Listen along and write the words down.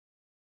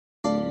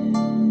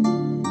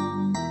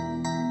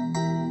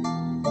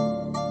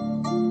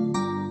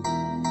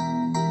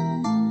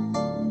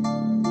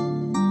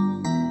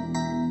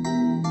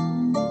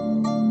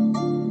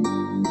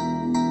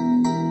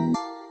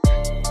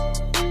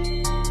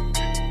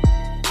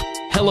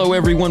Hello,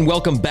 everyone.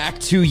 Welcome back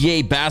to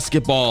Yay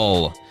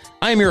Basketball.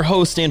 I am your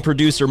host and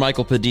producer,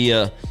 Michael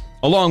Padilla.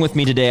 Along with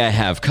me today, I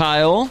have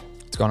Kyle.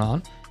 What's going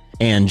on?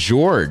 And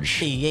George.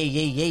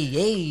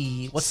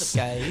 Hey. What's up,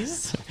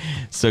 guys?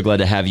 So glad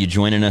to have you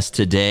joining us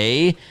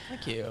today.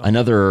 Thank you.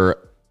 Another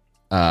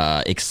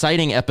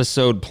exciting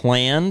episode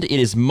planned. It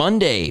is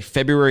Monday,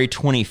 February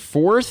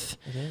 24th.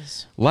 It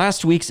is.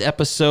 Last week's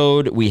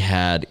episode, we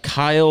had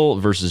Kyle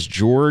versus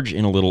George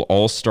in a little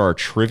all-star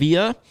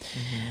trivia.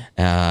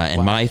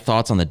 And my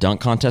thoughts on the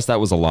dunk contest. That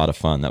was a lot of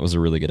fun. That was a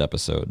really good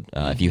episode.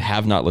 If you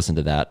have not listened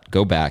to that,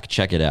 go back,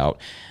 check it out.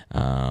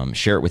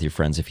 Share it with your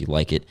friends if you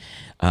like it.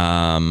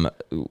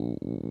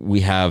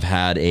 We have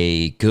had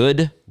a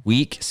good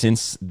week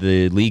since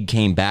the league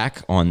came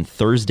back on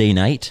Thursday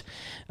night.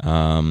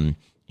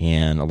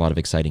 And a lot of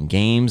exciting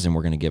games, and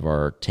we're going to give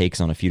our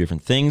takes on a few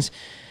different things.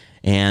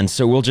 And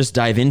so we'll just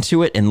dive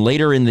into it. And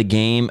later in the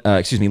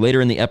later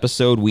in the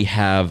episode, we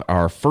have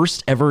our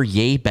first ever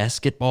Yay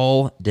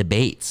Basketball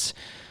debates.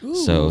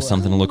 So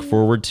something to look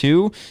forward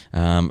to.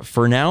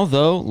 For now,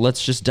 though,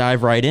 let's just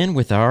dive right in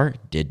with our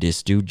Did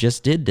This Dude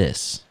Just Did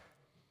This?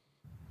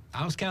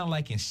 I was kind of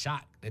like in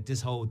shock that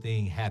this whole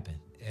thing happened.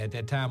 At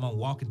that time, I'm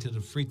walking to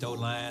the free throw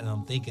line, and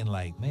I'm thinking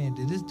like, man,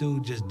 did this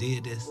dude just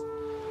did this?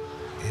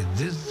 Is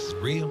this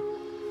real?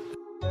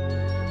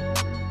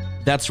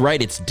 That's right.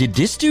 It's Did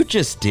This Dude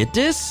Just Did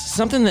This?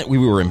 Something that we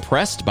were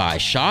impressed by,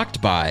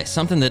 shocked by,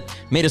 something that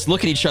made us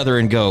look at each other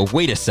and go,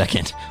 wait a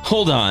second,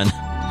 hold on.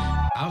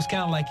 I was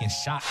kind of like in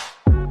shock.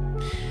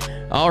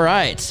 All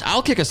right,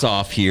 I'll kick us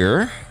off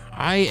here.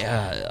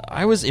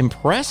 I was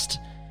impressed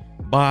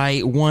by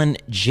one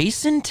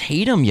Jason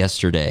Tatum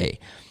yesterday.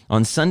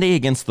 On Sunday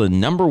against the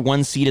number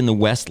one seed in the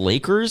West,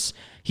 Lakers,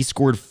 he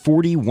scored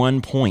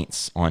 41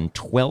 points on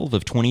 12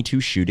 of 22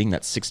 shooting.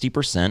 That's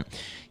 60%.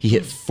 He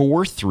hit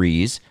 4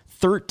 threes,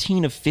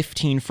 13 of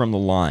 15 from the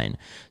line.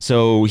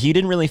 So he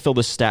didn't really fill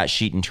the stat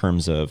sheet in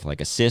terms of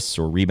like assists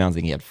or rebounds. I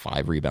think he had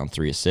 5 rebounds,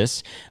 3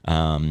 assists.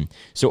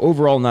 So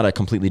overall, not a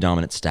completely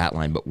dominant stat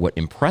line, but what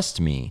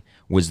impressed me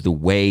was the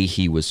way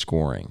he was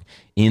scoring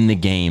in the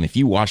game. If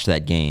you watch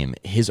that game,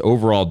 his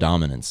overall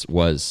dominance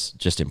was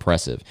just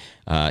impressive.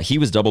 He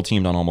was double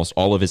teamed on almost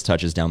all of his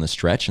touches down the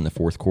stretch in the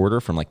fourth quarter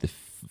from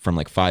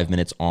 5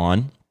 minutes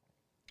on,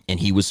 and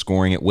he was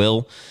scoring at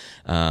will,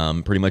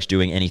 pretty much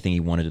doing anything he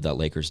wanted to that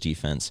Lakers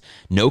defense.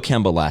 No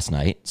Kemba last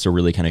night, so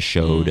really kind of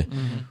showed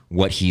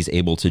what he's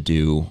able to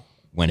do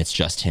when it's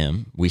just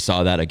him. We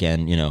saw that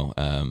again,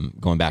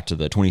 going back to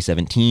the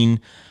 2017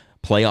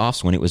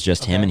 playoffs when it was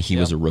just him and he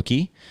was a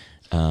rookie.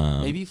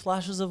 Maybe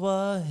flashes of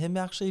him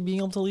actually being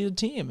able to lead a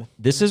team.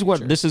 This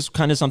is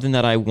kind of something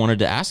that I wanted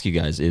to ask you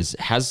guys is,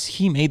 has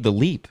he made the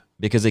leap?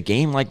 Because a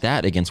game like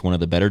that against one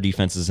of the better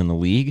defenses in the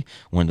league,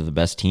 one of the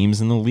best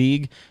teams in the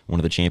league, one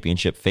of the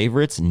championship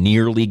favorites,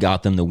 nearly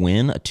got them the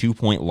win, a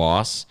 2-point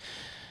loss.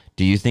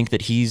 Do you think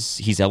that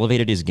he's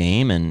elevated his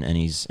game and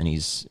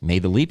he's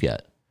made the leap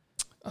yet?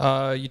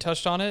 You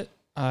touched on it.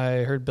 I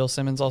heard Bill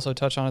Simmons also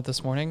touch on it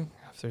this morning.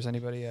 If there's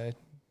anybody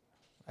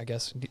I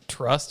guess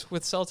trust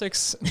with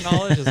Celtics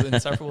knowledge, as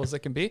insufferable as it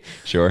can be.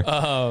 Sure.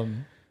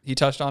 He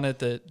touched on it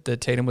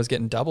that Tatum was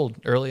getting doubled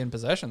early in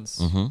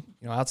possessions,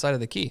 outside of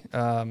the key,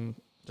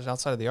 just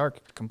outside of the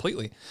arc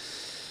completely.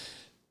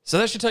 So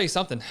that should tell you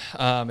something.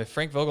 If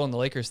Frank Vogel and the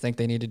Lakers think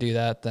they need to do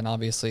that, then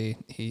obviously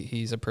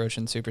he's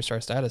approaching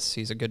superstar status.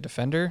 He's a good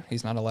defender.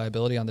 He's not a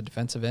liability on the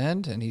defensive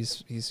end, and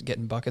he's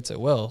getting buckets at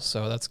will.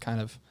 So that's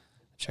kind of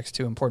checks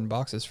 2 important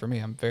boxes for me.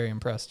 I'm very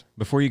impressed.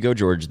 Before you go,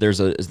 George, there's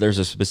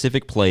a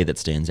specific play that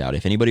stands out.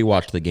 If anybody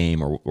watched the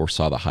game or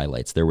saw the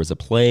highlights, there was a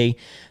play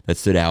that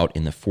stood out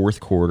in the fourth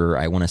quarter.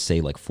 I want to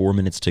say like 4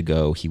 minutes to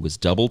go. He was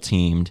double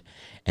teamed,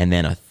 and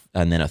then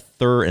a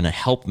third and a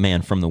help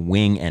man from the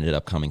wing ended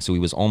up coming. So he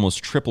was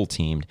almost triple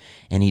teamed,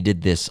 and he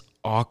did this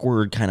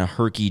awkward kind of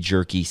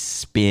herky-jerky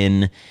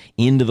spin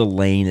into the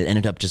lane. It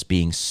ended up just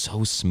being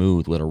so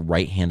smooth with a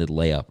right-handed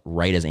layup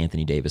right as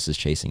Anthony Davis is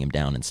chasing him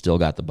down and still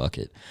got the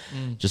bucket.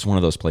 Just one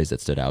of those plays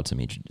that stood out to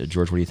me.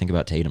 George, what do you think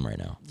about Tatum right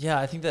now? Yeah,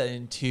 I think that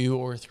in 2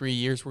 or 3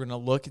 years, we're going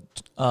to look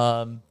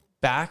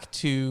back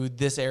to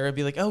this era and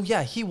be like, oh,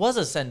 yeah, he was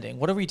ascending.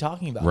 What are we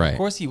talking about? Right. Of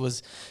course he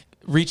was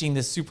reaching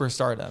this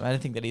superstardom. I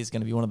think that he's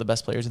going to be one of the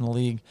best players in the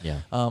league.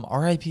 Yeah.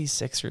 RIP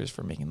Sixers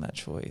for making that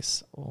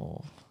choice.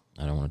 Oh,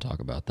 I don't want to talk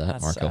about that.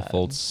 that's Markelle sad.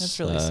 Fultz. That's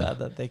really sad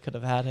that they could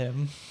have had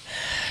him.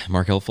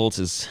 Markelle Fultz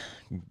is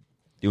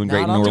doing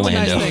great in Not on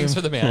Orlando. Doing nice things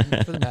for the man,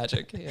 for the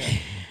Magic. Yeah.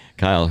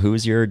 Kyle,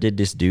 who's your Did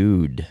This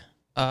Dude?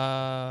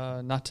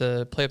 Not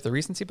to play up the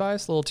recency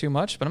bias a little too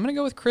much, but I'm going to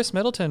go with Chris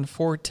Middleton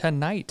for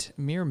tonight,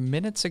 mere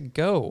minutes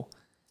ago.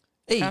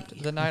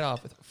 Capped the night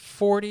off with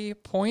 40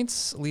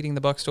 points, leading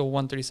the Bucks to a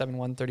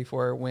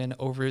 137-134 win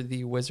over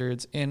the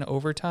Wizards in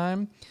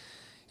overtime.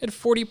 He had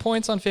 40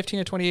 points on 15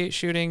 of 28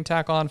 shooting,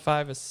 tack on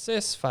 5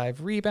 assists,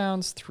 5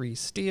 rebounds, 3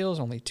 steals,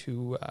 only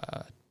two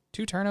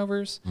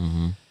turnovers.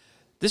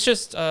 This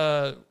just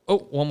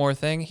one more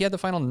thing. He had the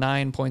final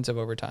 9 points of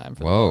overtime.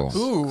 For Whoa.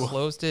 the Bucks.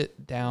 Closed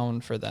it down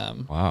for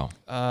them. Wow.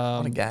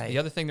 What a guy. The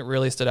other thing that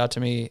really stood out to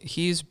me,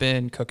 he's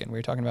been cooking. We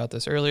were talking about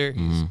this earlier.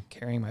 He's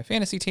carrying my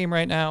fantasy team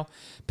right now.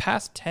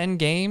 Past 10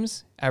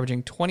 games,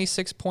 averaging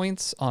 26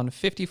 points on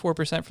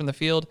 54% from the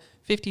field,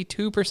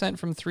 52%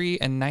 from three,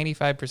 and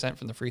 95%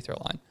 from the free throw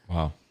line.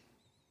 Wow.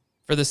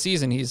 For the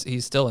season,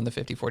 he's still in the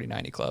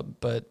 50-40-90 club,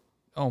 but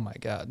oh my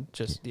God,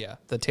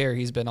 the tear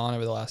he's been on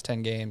over the last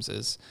 10 games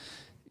is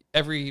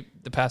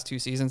the past 2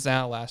 seasons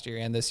now, last year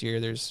and this year,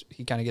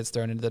 he kind of gets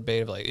thrown into the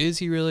debate of like, is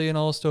he really an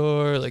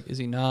all-star? Like, is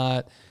he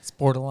not? It's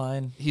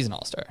borderline. He's an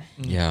all-star.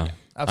 Yeah.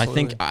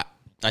 absolutely.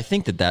 I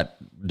think that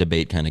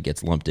debate kind of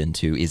gets lumped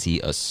into, is he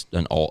a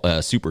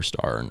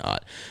superstar or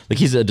not? Like,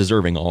 he's a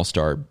deserving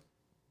all-star,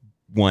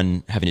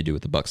 one having to do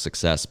with the Bucks'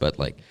 success, but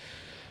like,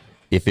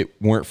 if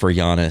it weren't for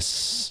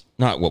Giannis,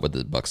 not what would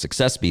the Bucks'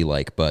 success be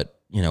like, but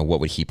what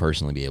would he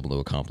personally be able to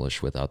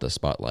accomplish without the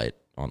spotlight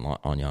on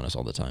Giannis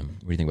all the time?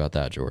 What do you think about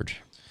that,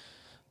 George?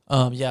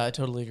 Yeah, I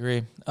totally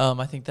agree.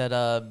 I think that,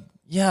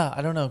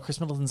 I don't know.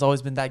 Chris Middleton's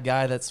always been that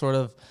guy that sort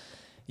of,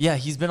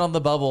 he's been on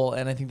the bubble,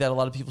 and I think that a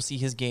lot of people see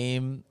his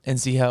game and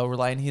see how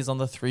reliant he is on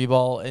the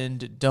 3-ball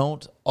and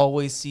don't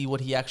always see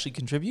what he actually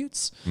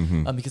contributes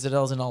because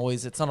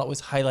it's not always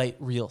highlight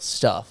reel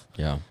stuff.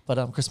 Yeah.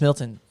 But Chris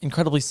Middleton,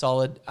 incredibly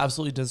solid,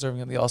 absolutely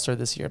deserving of the All-Star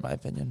this year, in my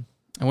opinion.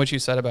 And what you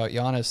said about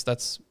Giannis,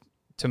 that's,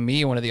 to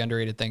me, one of the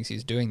underrated things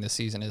he's doing this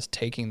season is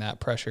taking that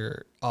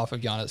pressure off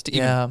of Giannis to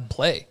even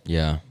play.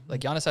 Yeah.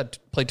 Like, Giannis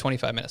played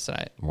 25 minutes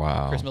tonight.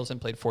 Wow. Chris Middleton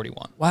played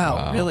 41.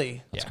 Wow,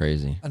 really? That's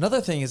crazy.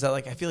 Another thing is that,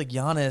 like, I feel like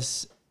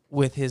Giannis,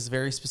 with his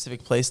very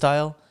specific play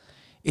style,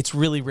 it's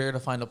really rare to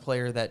find a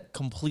player that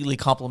completely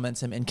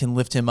complements him and can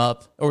lift him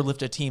up or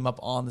lift a team up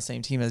on the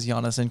same team as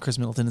Giannis, and Chris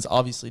Middleton is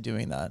obviously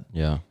doing that.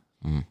 Yeah.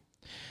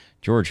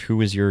 George, who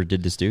was your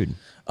did this dude?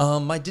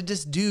 My did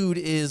this dude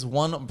is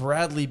one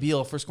Bradley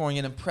Beal for scoring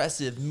an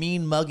impressive,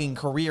 mean-mugging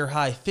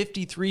career-high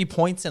 53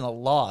 points in a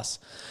loss.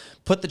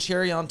 Put the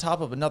cherry on top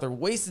of another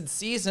wasted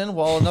season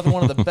while another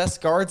one of the best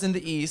guards in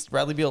the East,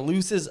 Bradley Beal,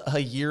 loses a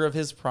year of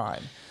his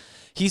prime.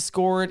 He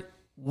scored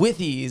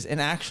with ease, and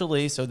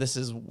actually, so this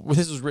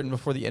was written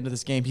before the end of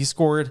this game, he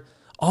scored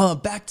on a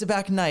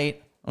back-to-back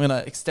night. I'm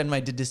going to extend my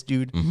did this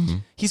dude.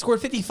 He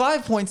scored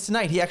 55 points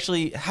tonight. He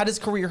actually had his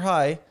career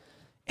high,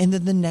 and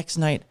then the next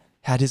night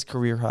had his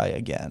career high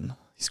again.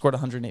 He scored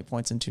 108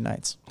 points in 2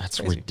 nights. That's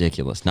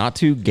ridiculous. Not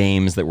 2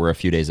 games that were a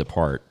few days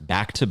apart.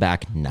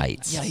 Back-to-back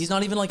nights. Yeah, he's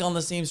not even like on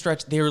the same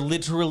stretch. They were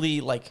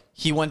literally like,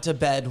 he went to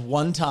bed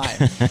one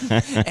time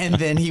and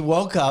then he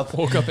woke up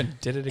and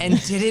did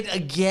it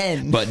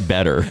again. But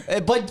better.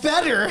 But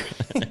better.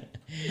 And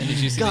did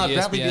you see God,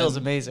 Bradley Beal is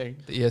amazing.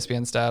 The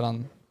ESPN stat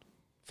on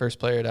first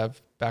player to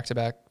have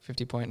back-to-back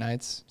 50-point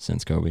nights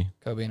Since Kobe.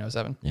 Kobe in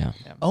 07. Yeah.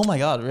 Oh my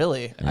God,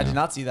 really? Yeah. I did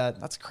not see that.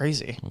 That's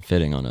crazy.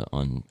 Fitting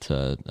on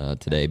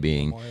today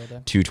being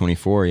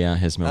 2/24. Yeah,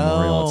 his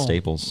memorial at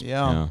Staples.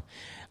 Yeah.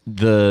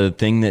 The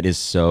thing that is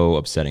so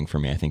upsetting for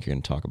me, I think you're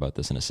going to talk about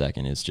this in a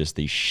second, is just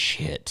the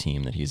shit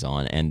team that he's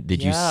on. And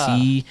did you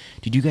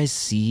guys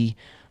see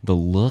the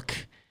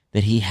look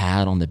that he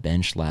had on the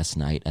bench last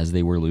night as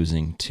they were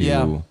losing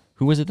to,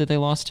 who was it that they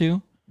lost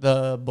to?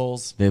 The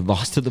Bulls. They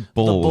lost to the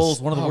Bulls. The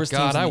Bulls, one of the worst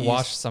teams in the I East.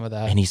 watched some of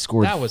that. And he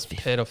scored. That was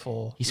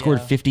pitiful. He scored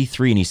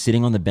 53, and he's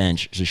sitting on the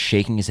bench, just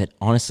shaking his head.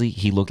 Honestly,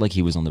 he looked like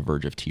he was on the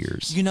verge of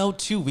tears.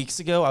 2 weeks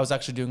ago, I was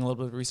actually doing a little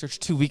bit of research.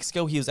 2 weeks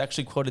ago, he was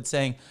actually quoted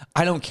saying,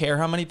 "I don't care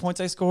how many points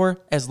I score,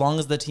 as long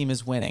as the team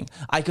is winning.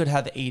 I could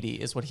have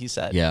 80," is what he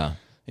said. Yeah.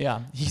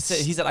 Yeah. He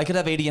said I could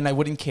have 80 and I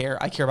wouldn't care.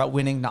 I care about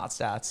winning, not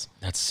stats.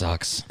 That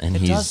sucks. And It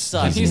does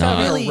suck. He's He's not.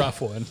 having a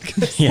rough one.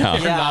 Yeah.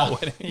 Yeah.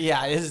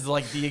 Yeah. It is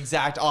like the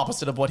exact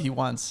opposite of what he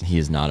wants. He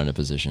is not in a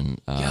position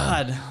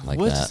God, like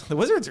that. The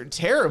Wizards are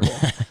terrible.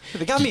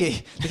 They got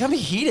me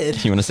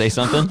heated. You want to say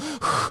something?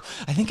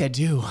 I think I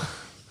do.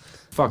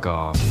 Fuck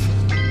off.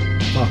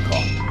 Fuck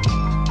off.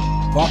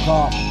 Fuck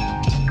off.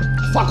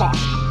 Fuck off.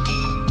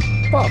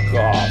 Fuck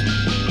off.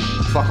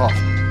 Fuck off.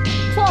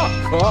 Fuck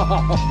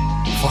off.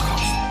 Fuck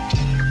off.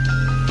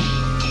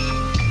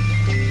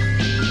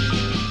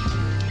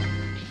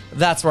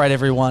 That's right,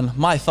 everyone.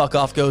 My fuck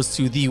off goes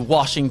to the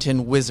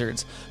Washington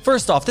Wizards.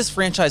 First off, this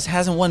franchise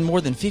hasn't won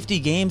more than 50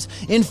 games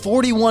in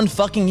 41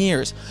 fucking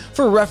years.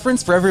 For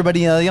reference, for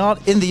everybody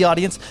in the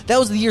audience, that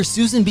was the year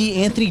Susan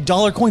B. Anthony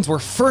dollar coins were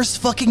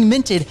first fucking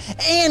minted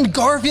and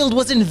Garfield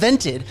was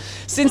invented.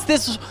 Since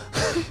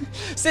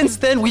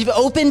then, we've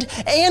opened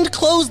and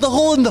closed the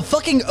hole in the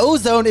fucking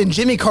ozone and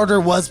Jimmy Carter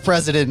was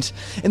president.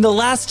 In the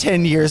last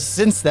 10 years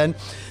since then,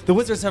 the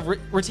Wizards have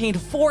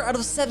retained 4 out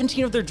of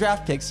 17 of their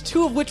draft picks,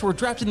 2 of which were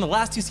drafted in the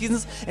last 2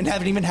 seasons and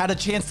haven't even had a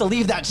chance to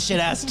leave that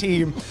shit-ass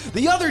team.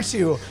 The other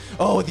two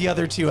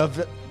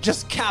have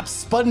just capped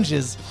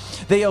sponges.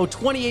 They owe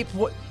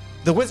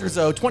the Wizards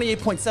owe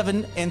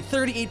 $28.7 and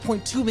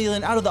 $38.2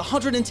 million out of the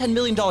 $110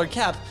 million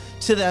cap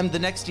to them the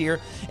next year,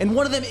 and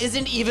one of them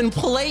isn't even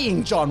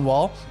playing, John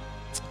Wall.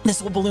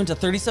 This will balloon to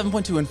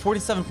 $37.2 and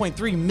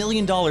 $47.3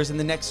 million in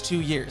the next 2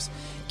 years.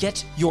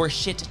 Get your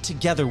shit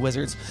together,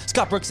 Wizards.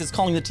 Scott Brooks is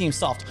calling the team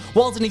soft.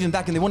 Wall isn't even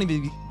back, and they won't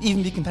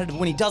even be competitive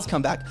when he does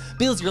come back.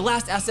 Beal is your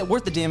last asset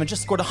worth the damn and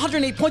just scored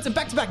 108 points in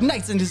back-to-back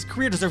nights, and his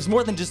career deserves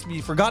more than just to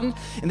be forgotten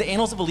in the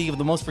annals of a league of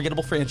the most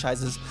forgettable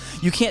franchises.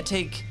 You can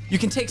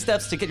take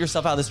steps to get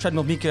yourself out of this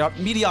treadmill of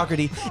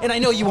mediocrity, and I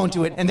know you won't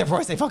do it, and therefore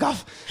I say fuck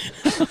off.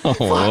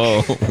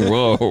 Oh,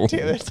 whoa.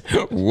 Damn it.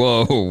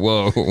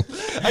 Whoa.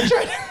 I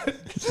tried.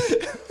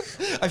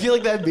 I feel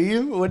like that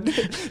meme when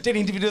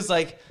Danny DeVito was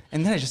like,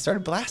 and then I just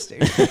started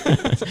blasting.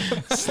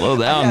 Slow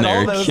down there,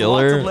 all those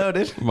killer.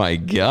 loaded. My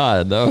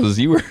God,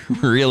 you were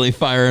really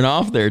firing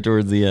off there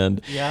towards the end.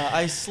 Yeah,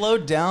 I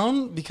slowed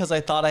down because I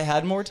thought I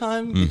had more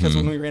time. Because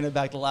when we ran it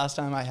back the last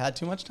time, I had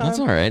too much time. That's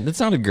all right. That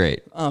sounded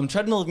great.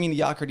 Treadmill of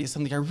mediocrity is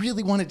something I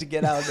really wanted to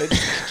get out, but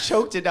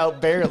choked it out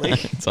barely.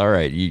 It's all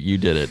right. You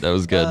did it. That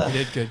was good.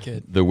 You did good,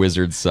 kid. The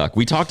Wizards suck.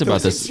 We talked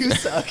about this. You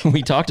suck.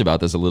 We talked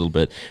about this a little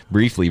bit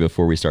briefly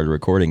before we started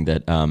recording.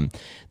 That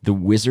the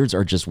Wizards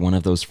are just one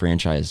of those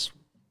franchise.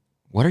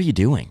 What are you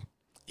doing?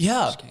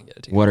 Yeah. Can't get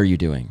it together. What are you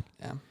doing?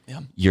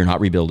 Yeah. You're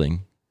not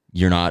rebuilding.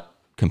 You're not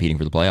competing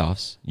for the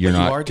playoffs. You're What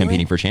you not are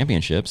competing doing for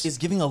championships. Is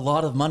giving a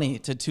lot of money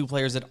to two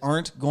players that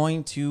aren't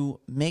going to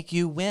make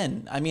you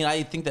win. I mean,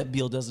 I think that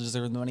Beal does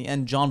deserve the money,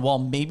 and John Wall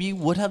maybe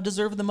would have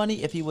deserved the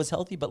money if he was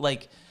healthy, but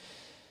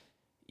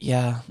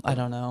yeah, I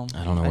don't know.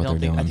 I don't know what they're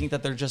think. I doing. think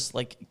that they're just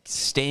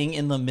staying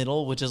in the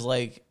middle, which is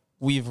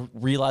we've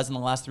realized in the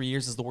last 3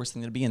 years is the worst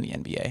thing to be in the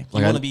NBA.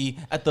 You want to be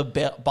at the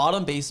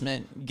bottom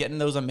basement, getting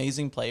those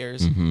amazing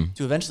players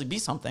to eventually be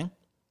something.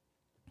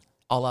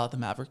 All out the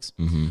Mavericks,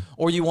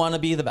 or you want to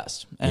be the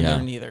best, and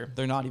they're neither.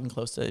 They're not even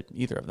close to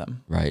either of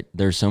them. Right.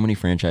 There's so many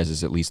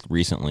franchises, at least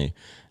recently,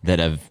 that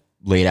have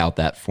laid out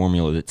that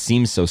formula that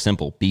seems so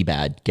simple. Be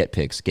bad, get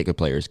picks, get good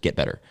players, get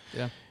better.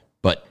 Yeah.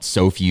 But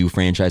so few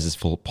franchises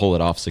pull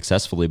it off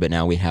successfully. But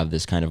now we have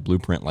this kind of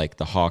blueprint like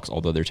the Hawks,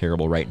 although they're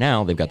terrible right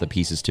now, they've got the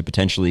pieces to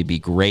potentially be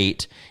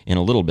great in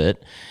a little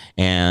bit.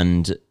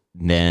 And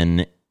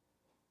then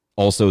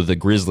also the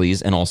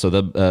Grizzlies and also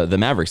the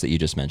Mavericks that you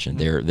just mentioned.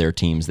 They're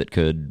teams that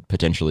could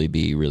potentially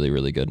be really,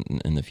 really good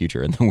in the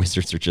future. And the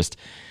Wizards are just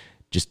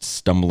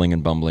stumbling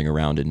and bumbling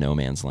around in no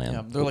man's land.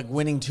 Yeah, they're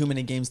winning too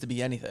many games to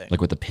be anything. Like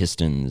with the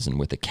Pistons and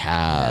with the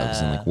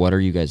Cavs and what are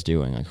you guys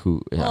doing?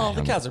 Well,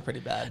 the Cavs are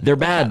pretty bad. They're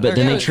bad, but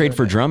then they trade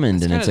for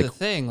Drummond, and That's it's kind of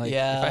the thing. If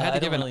Yeah, I had to I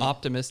give don't an really-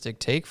 optimistic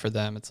take for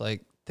them, it's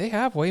they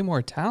have way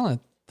more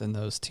talent than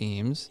those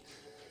teams.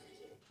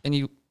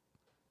 And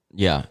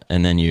yeah,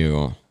 and then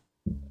you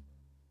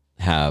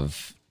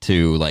have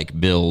to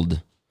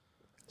build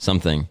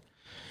something.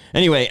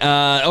 Anyway,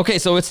 okay,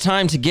 so it's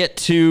time to get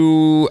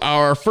to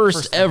our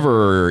first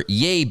ever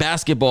Yay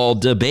Basketball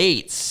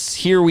debates.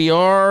 Here we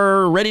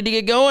are, ready to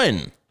get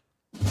going.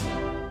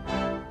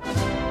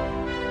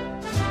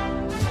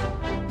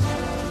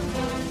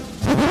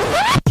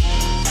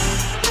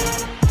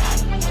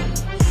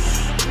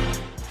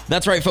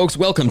 That's right, folks.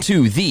 Welcome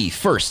to the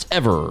first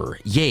ever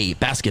Yay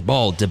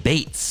Basketball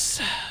debates.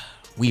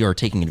 We are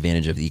taking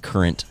advantage of the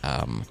current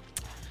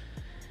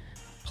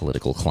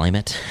political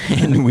climate,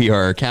 and we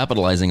are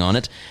capitalizing on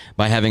it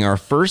by having our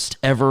first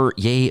ever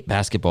Yay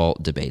Basketball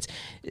debates.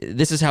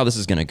 This is how this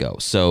is going to go.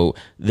 So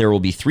there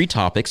will be 3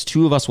 topics.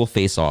 2 of us will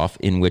face off,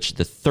 in which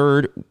the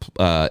third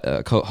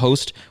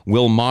host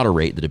will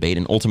moderate the debate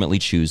and ultimately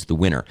choose the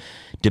winner.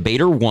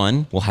 Debater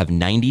 1 will have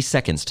 90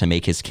 seconds to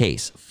make his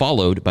case,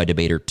 followed by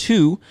debater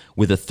 2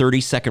 with a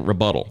 30-second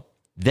rebuttal.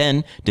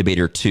 Then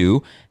debater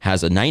 2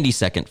 has a 90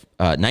 seconds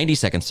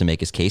to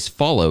make his case,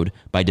 followed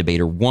by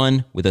debater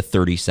 1 with a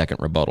 30-second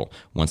rebuttal.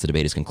 Once the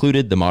debate is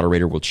concluded, the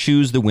moderator will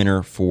choose the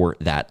winner for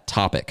that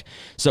topic.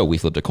 So we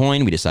flipped a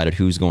coin, we decided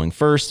who's going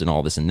first and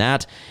all this and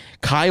that.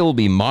 Kyle will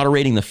be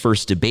moderating the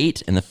first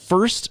debate, and the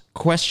first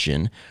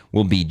question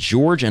will be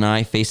George and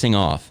I facing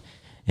off.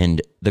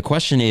 And the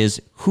question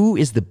is, who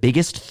is the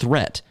biggest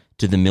threat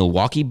to the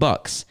Milwaukee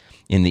Bucks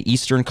in the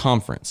Eastern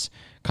Conference?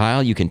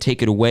 Kyle, you can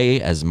take it away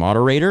as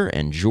moderator,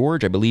 and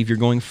George, I believe you're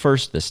going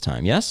first this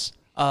time, yes?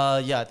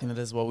 Yeah, I think that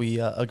is what we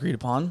agreed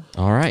upon.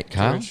 All right,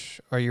 Kyle.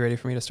 George, are you ready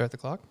for me to start the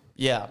clock?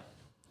 Yeah.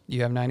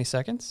 You have 90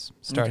 seconds,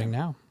 starting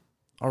now.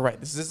 All right,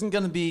 this isn't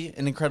going to be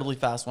an incredibly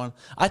fast one.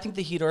 I think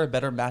the Heat are a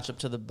better matchup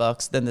to the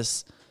Bucks than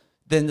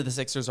the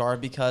Sixers are,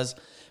 because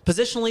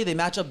positionally they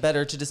match up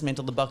better to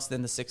dismantle the Bucks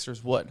than the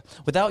Sixers would.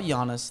 Without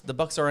Giannis, the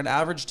Bucks are an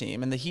average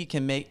team, and the Heat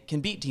can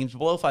beat teams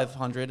below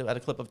 500 at a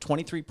clip of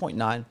 23.9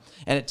 and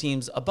at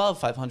teams above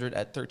 500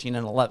 at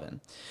 13-11.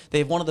 They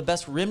have one of the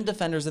best rim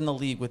defenders in the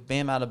league with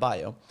Bam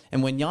Adebayo,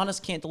 and when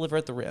Giannis can't deliver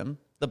at the rim,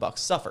 the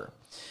Bucks suffer.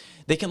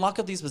 They can lock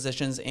up these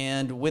positions,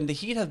 and when the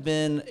Heat have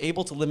been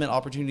able to limit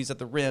opportunities at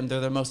the rim, they're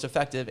their most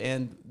effective,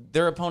 and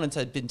their opponents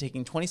had been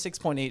taking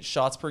 26.8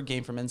 shots per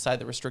game from inside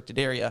the restricted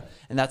area,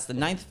 and that's the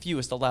 9th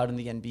fewest allowed in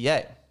the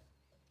NBA.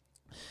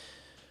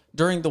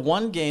 During the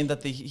one game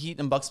that the Heat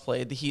and Bucks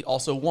played, the Heat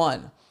also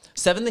won.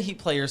 7 of the Heat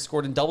players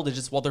scored in double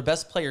digits, while their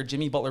best player,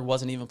 Jimmy Butler,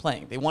 wasn't even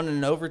playing. They won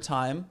in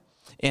overtime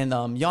And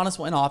Giannis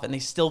went off, and they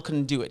still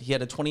couldn't do it. He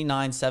had a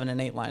 29, 7, and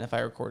 8 line,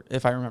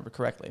 if I remember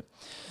correctly.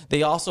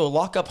 They also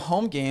lock up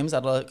home games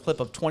at a clip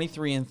of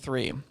 23 and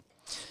 3.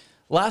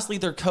 Lastly,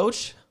 their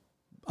coach,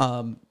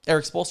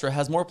 Eric Spoelstra,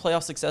 has more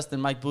playoff success than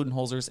Mike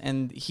Budenholzer's,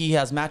 and he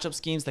has matchup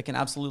schemes that can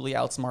absolutely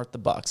outsmart the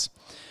Bucks.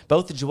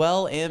 Both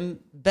Joel and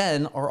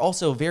Ben are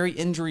also very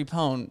injury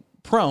prone.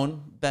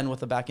 Ben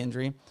with a back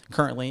injury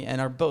currently,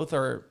 and both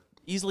are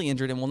easily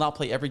injured and will not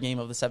play every game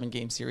of the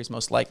 7-game series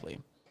most likely.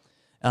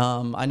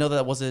 I know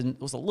that was a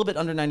little bit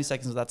under 90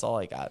 seconds, but that's all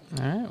I got.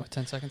 All right, with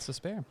 10 seconds to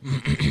spare.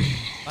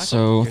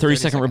 So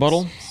 30-second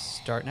rebuttal.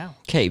 Start now.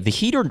 Okay, the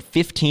Heat are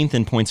 15th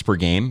in points per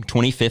game,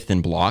 25th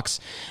in blocks,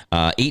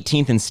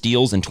 18th in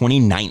steals, and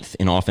 29th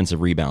in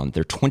offensive rebound.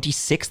 They're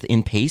 26th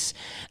in pace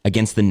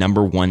against the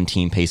number 1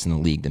 team pace in the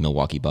league, the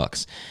Milwaukee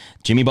Bucks.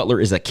 Jimmy Butler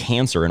is a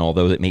cancer, and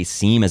although it may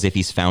seem as if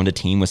he's found a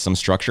team with some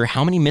structure,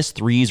 how many missed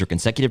threes or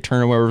consecutive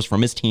turnovers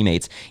from his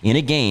teammates in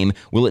a game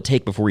will it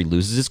take before he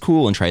loses his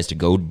cool and tries to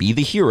go be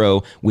the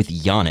hero with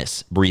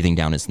Giannis breathing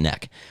down his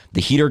neck?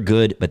 The Heat are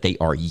good, but they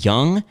are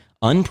young,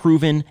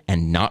 unproven,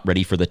 and not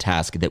ready for the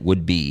task that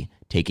would be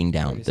taking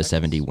down the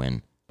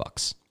 70-win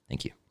Bucks.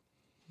 Thank you.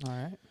 All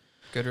right.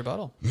 Good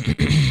rebuttal. Do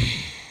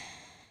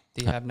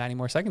you have 90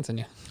 more seconds in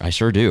you? I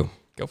sure do.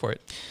 Go for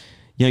it.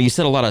 You know, you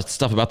said a lot of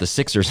stuff about the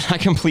Sixers. I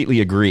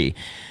completely agree.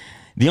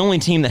 The only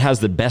team that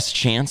has the best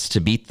chance to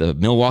beat the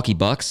Milwaukee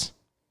Bucks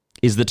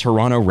is the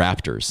Toronto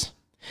Raptors,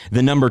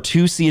 the number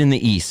 2 seed in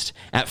the East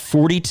at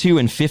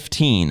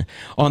 42-15.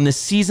 On the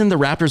season, the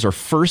Raptors are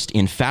first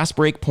in fast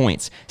break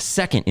points,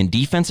 second in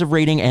defensive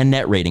rating and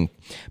net rating,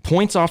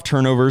 points off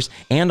turnovers,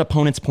 and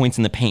opponents' points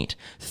in the paint,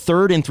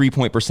 third in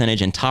three-point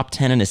percentage, and top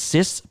 10 in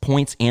assists,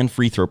 points, and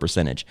free throw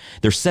percentage.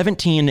 They're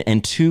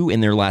 17-2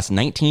 in their last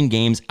 19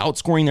 games,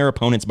 outscoring their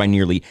opponents by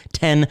nearly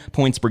 10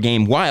 points per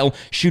game, while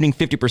shooting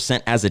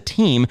 50% as a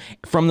team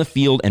from the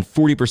field and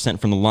 40%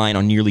 from the line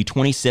on nearly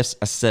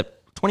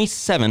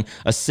 27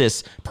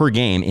 assists per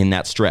game in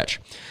that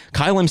stretch.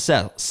 Kyle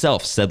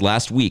himself said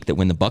last week that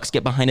when the Bucks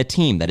get behind a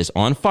team that is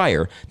on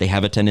fire, they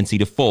have a tendency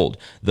to fold.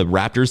 The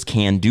Raptors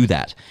can do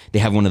that. They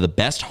have one of the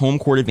best home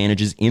court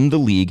advantages in the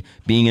league,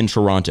 being in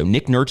Toronto.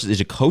 Nick Nurse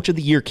is a Coach of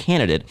the Year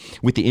candidate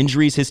with the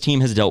injuries his team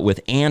has dealt with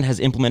and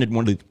has implemented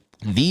one of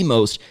the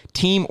most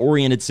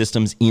team-oriented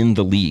systems in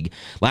the league.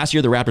 Last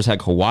year, the Raptors had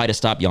Kawhi to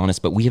stop Giannis,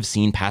 but we have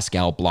seen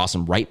Pascal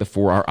blossom right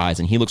before our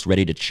eyes, and he looks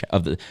ready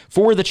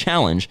for the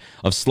challenge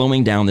of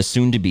slowing down the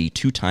soon-to-be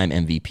 2-time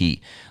MVP.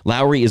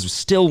 Lowry is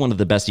still one of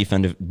the best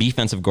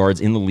defensive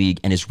guards in the league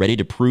and is ready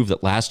to prove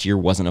that last year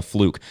wasn't a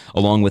fluke,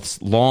 along with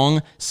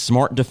long,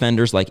 smart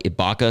defenders like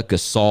Ibaka,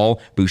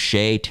 Gasol,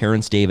 Boucher,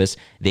 Terrence Davis.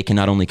 They can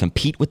not only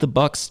compete with the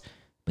Bucks,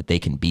 but they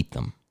can beat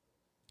them.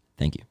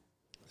 Thank you.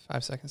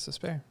 5 seconds to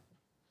spare.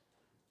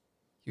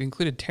 You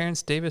included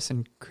Terrence Davis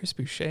and Chris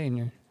Boucher in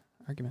your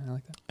argument. I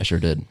like that. I sure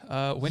did.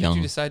 When did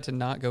you decide to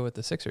not go with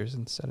the Sixers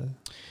instead of?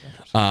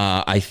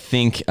 I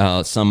think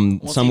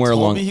somewhere told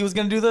along me he was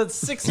going to do the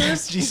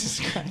Sixers. Jesus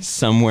Christ!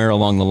 Somewhere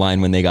along the line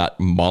when they got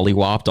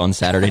mollywopped on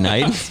Saturday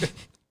night.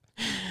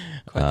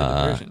 Quite the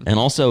diversion. And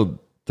also,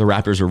 the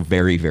Raptors are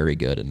very, very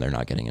good, and they're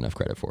not getting enough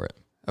credit for it.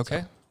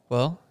 Okay.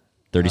 Well,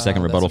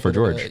 30-second rebuttal for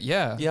George.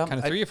 Yeah. Yeah, Kind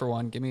of 3 for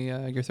 1. Give me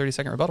your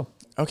 30-second rebuttal.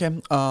 Okay.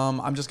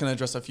 I'm just going to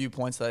address a few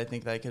points that I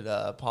think that I could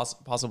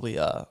possibly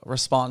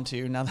respond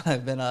to now that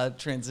I've been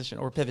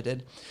transitioned or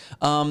pivoted.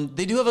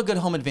 They do have a good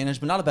home advantage,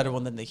 but not a better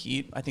one than the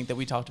Heat. I think that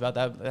we talked about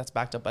that. That's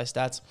backed up by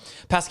stats.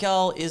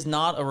 Pascal is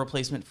not a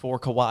replacement for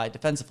Kawhi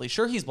defensively.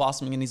 Sure, he's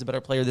blossoming and he's a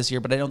better player this year,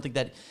 but I don't think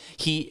that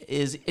he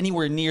is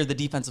anywhere near the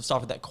defensive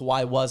star that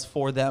Kawhi was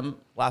for them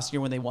last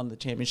year when they won the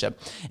championship.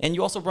 And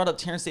you also brought up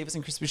Terrence Davis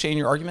and Chris Boucher in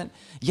your argument.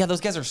 Yeah,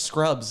 those guys are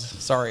scrubs.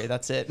 Sorry,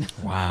 that's it.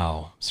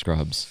 Wow.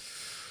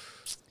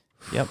 Scrubs.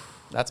 Yep.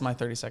 That's my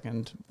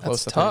 30-second,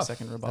 close to tough.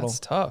 30-second rebuttal.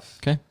 That's tough.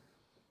 Okay.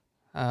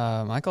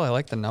 Michael, I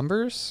like the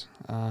numbers.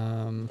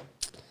 I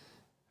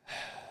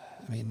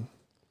mean,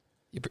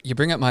 you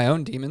bring up my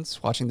own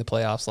demons watching the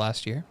playoffs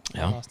last year.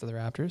 Yeah. I lost to the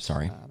Raptors.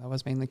 Sorry. That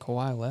was mainly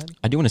Kawhi led.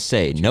 I do want to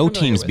say, no familiar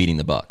team's with? beating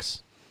the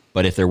Bucks.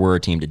 But if there were a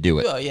team to do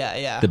it, Oh,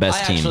 yeah. The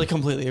best I team. actually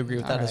completely agree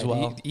with that All as right,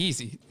 well.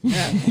 Easy.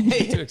 Yeah.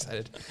 Too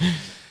excited.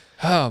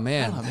 Oh,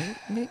 man.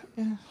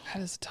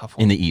 That is a tough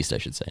one. in the East, I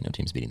should say, no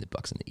team's beating the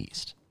Bucks in the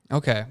East.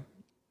 Okay.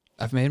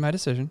 I've made my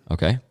decision.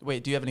 Okay.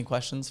 Wait, do you have any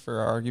questions for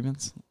our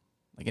arguments?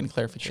 Like any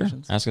Sure.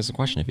 clarifications? Ask us a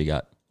question if you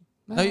got.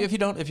 No, if you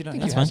don't, think that's you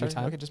fine. answered Sorry.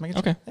 time. Okay, just make it.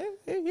 Okay.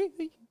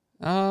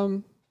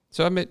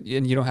 So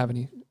and you don't have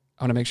any.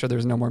 I want to make sure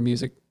there's no more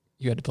music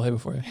you had to play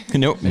before.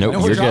 Nope, more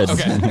you're good.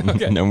 drops?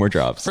 Okay. No more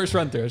drops. First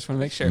run through. I just want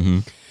to make sure.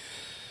 Mhm.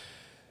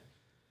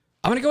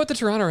 I'm going to go with the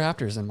Toronto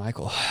Raptors and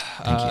Michael.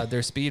 you.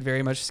 Their speed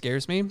very much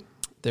scares me.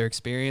 Their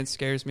experience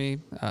scares me.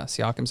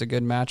 Siakam's a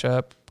good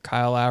matchup.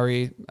 Kyle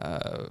Lowry,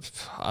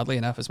 oddly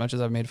enough, as much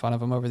as I've made fun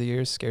of him over the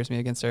years, scares me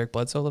against Eric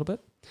Bledsoe a little bit.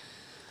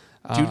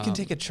 Dude can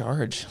take a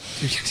charge.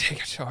 Dude can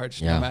take a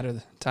charge, Yeah. no matter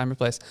the time or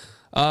place.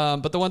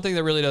 But the one thing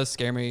that really does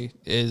scare me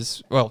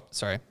is,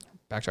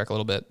 backtrack a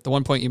little bit. The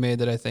one point you made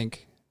that I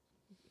think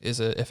is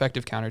an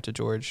effective counter to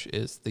George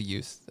is the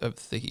youth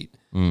of the Heat.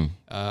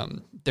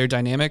 They're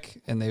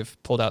dynamic, and they've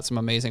pulled out some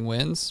amazing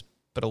wins,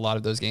 but a lot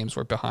of those games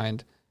were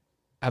behind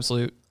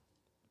absolute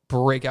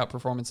breakout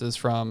performances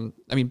from,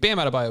 I mean, Bam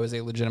Adebayo is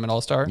a legitimate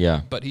all-star,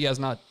 but he has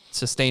not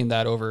sustained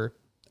that over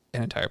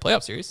an entire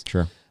playoff series.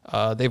 Sure.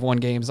 They've won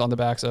games on the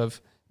backs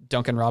of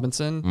Duncan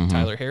Robinson,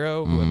 Tyler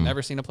Hero, who have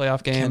never seen a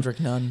playoff game.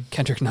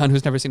 Kendrick Nunn,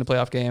 who's never seen a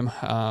playoff game.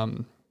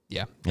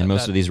 And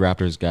most of these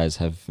Raptors guys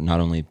have not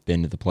only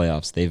been to the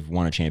playoffs, they've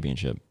won a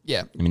championship.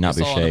 Yeah. I mean, not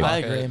Boucher. I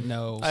agree.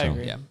 No. I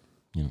agree. Yeah.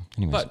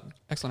 Anyways. But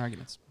excellent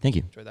arguments. Thank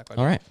you. Enjoyed that quite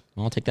a All bit. right.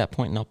 Well, I'll take that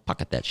point and I'll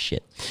pocket that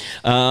shit.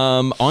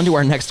 On to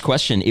our next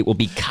question. It will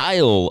be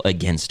Kyle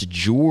against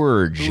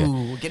George.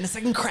 Ooh, getting a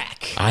second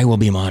crack. I will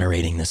be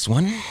moderating this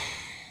one.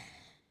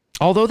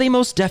 Although they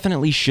most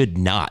definitely should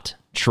not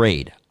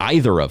trade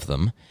either of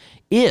them,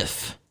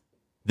 if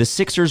the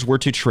Sixers were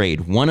to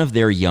trade one of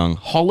their young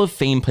Hall of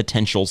Fame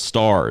potential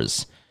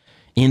stars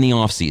in the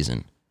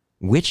offseason,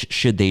 which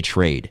should they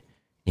trade?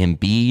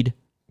 Embiid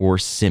or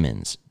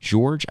Simmons?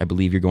 George, I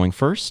believe you're going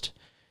first.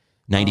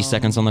 90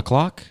 seconds on the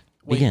clock.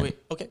 Begin. Wait.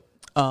 Okay.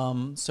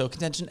 So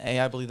contention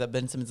A, I believe that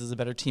Ben Simmons is a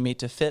better teammate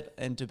to fit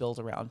and to build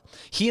around.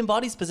 He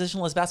embodies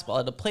positionless basketball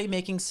at a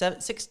playmaking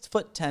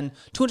 6'10",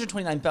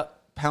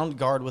 229-pound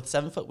guard with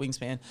 7-foot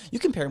wingspan. You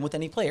compare him with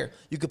any player.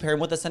 You compare him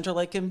with a center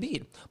like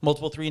Embiid,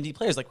 multiple 3-and-D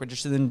players like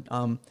Richardson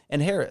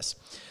and Harris.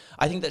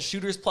 I think that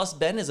shooters plus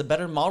Ben is a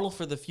better model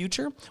for the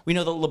future. We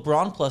know that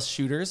LeBron plus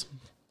shooters,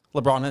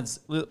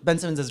 Ben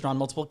Simmons has drawn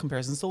multiple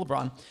comparisons to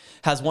LeBron,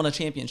 has won a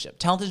championship.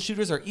 Talented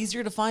shooters are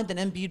easier to find than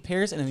Embiid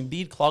pairs, and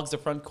Embiid clogs the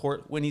front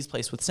court when he's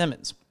placed with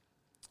Simmons.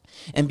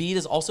 Embiid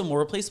is also more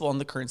replaceable on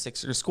the current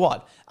Sixers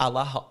squad, a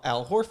la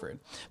Al Horford.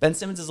 Ben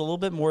Simmons is a little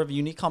bit more of a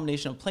unique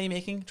combination of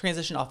playmaking,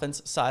 transition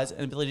offense, size,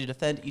 and ability to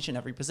defend each and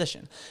every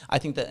position. I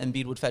think that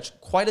Embiid would fetch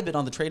quite a bit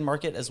on the trade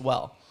market as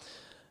well.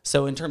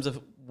 So in terms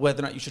of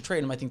whether or not you should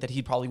trade him, I think that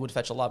he probably would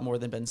fetch a lot more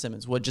than Ben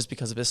Simmons would just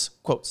because of his,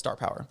 quote, star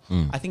power.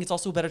 I think it's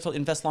also better to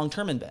invest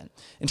long-term in Ben.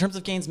 In terms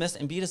of games missed,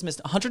 Embiid has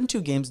missed 102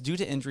 games due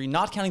to injury,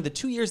 not counting the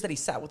 2 years that he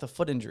sat with a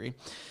foot injury.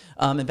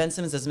 And Ben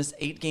Simmons has missed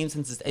 8 games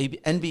since his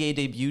NBA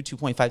debut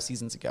 2.5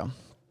 seasons ago.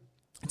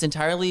 It's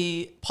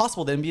entirely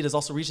possible that Embiid has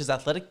also reached his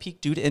athletic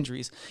peak due to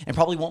injuries and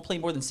probably won't play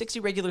more than 60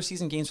 regular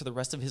season games for the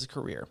rest of his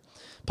career.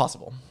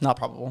 Possible, not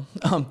probable.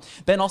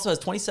 Ben also has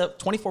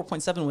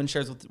 24.7 win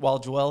shares, while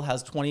Joel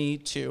has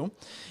 22.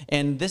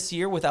 And this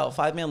year, without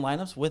 5-man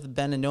lineups, with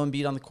Ben and no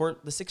Embiid on the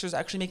court, the Sixers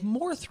actually make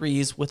more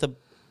threes with a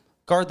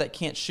guard that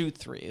can't shoot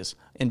threes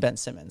in Ben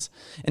Simmons.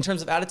 In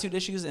terms of attitude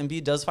issues,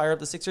 Embiid does fire up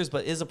the Sixers,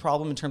 but is a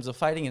problem in terms of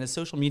fighting and his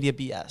social media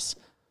BS.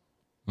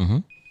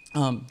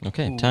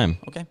 Okay, time.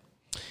 Okay.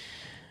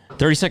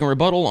 30-second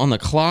rebuttal on the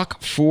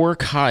clock for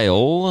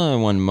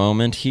Kyle. One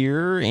moment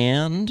here,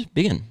 and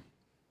begin.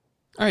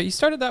 All right, you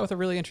started that with a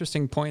really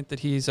interesting point that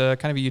he's a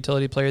kind of a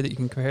utility player that you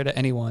can compare to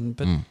anyone.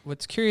 But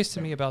what's curious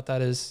to me about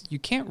that is you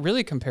can't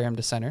really compare him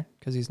to center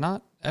because he's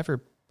not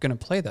ever going to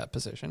play that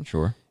position.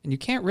 Sure. And you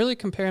can't really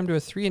compare him to a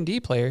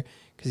 3-and-D player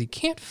because he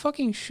can't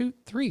fucking shoot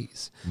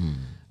threes.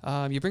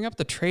 You bring up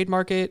the trade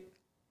market.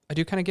 I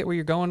do kind of get where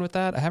you're going with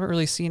that. I haven't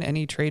really seen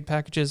any trade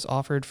packages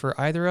offered for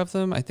either of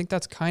them. I think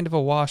that's kind of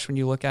a wash when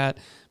you look at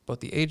both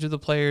the age of the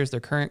players, their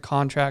current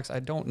contracts.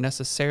 I don't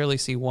necessarily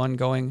see one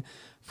going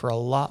for a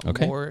lot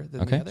more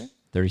than the other.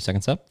 30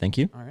 seconds up. Thank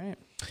you. All right.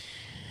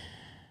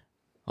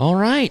 All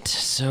right.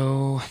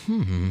 So,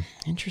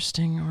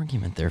 interesting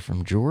argument there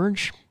from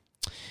George.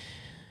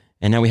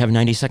 And now we have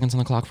 90 seconds on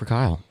the clock for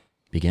Kyle.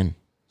 Begin.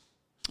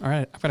 All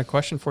right, I've got a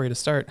question for you to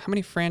start. How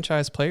many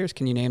franchise players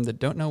can you name that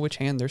don't know which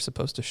hand they're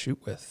supposed to shoot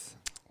with?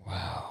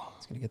 Wow.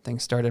 It's going to get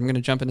things started. I'm going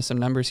to jump into some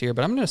numbers here,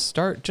 but I'm going to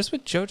start just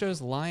with JoJo's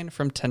line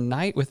from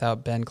tonight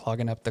without Ben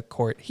clogging up the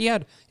court. He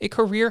had a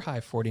career-high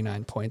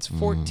 49 points,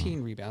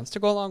 14 rebounds to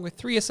go along with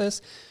 3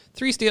 assists,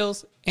 3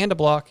 steals, and a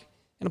block,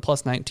 and a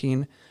plus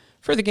 19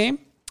 for the game.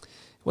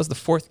 It was the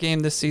 4th game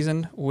this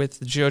season with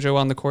JoJo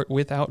on the court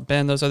without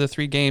Ben. Those other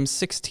 3 games,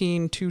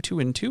 16, 2, 2,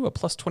 and 2, a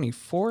plus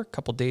 24 a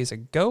couple days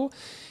ago.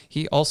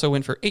 He also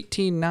went for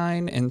 18,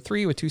 9, and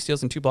 3 with 2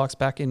 steals and 2 blocks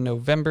back in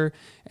November.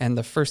 And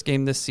the first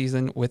game this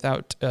season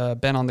without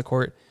Ben on the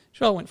court,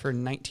 Joel went for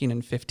 19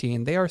 and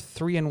 15. They are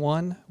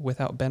 3-1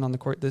 without Ben on the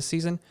court this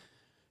season.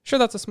 Sure,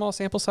 that's a small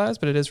sample size,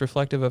 but it is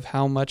reflective of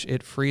how much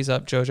it frees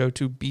up JoJo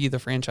to be the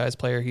franchise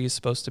player he's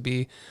supposed to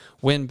be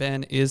when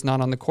Ben is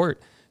not on the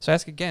court. So I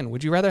ask again,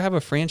 would you rather have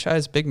a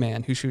franchise big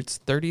man who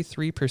shoots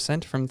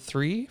 33% from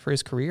 3 for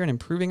his career and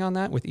improving on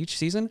that with each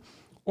season?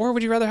 Or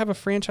would you rather have a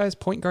franchise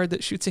point guard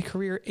that shoots a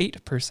career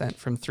 8%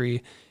 from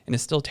 3 and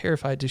is still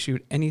terrified to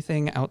shoot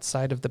anything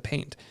outside of the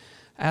paint?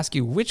 I ask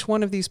you, which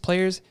one of these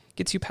players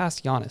gets you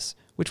past Giannis?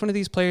 Which one of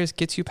these players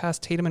gets you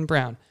past Tatum and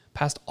Brown?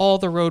 Past all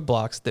the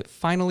roadblocks that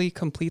finally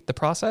complete the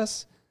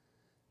process?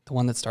 The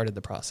one that started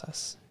the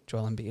process,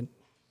 Joel Embiid.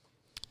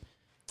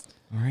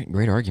 All right,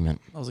 great argument.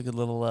 That was a good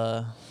little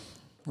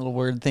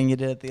word thing you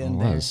did at the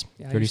end there. Was.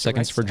 Yeah, I 30 used to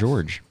seconds write for stuff.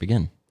 George.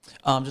 Begin.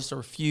 Just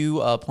a few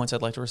points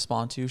I'd like to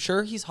respond to.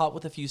 Sure, he's hot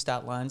with a few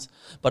stat lines,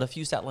 but a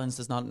few stat lines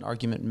does not an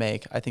argument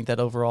make. I think that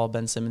overall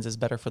Ben Simmons is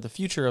better for the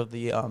future of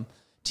the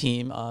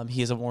team.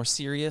 He is a more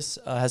serious,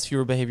 has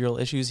fewer behavioral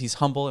issues. He's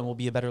humble and will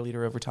be a better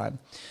leader over time.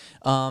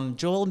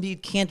 Joel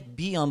Embiid can't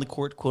be on the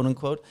court, quote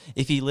unquote,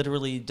 if he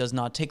literally does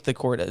not take the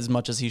court as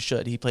much as he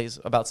should. He plays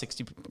about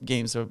 60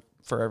 games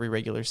for every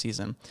regular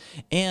season.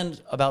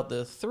 And about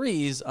the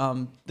threes,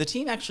 the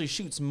team actually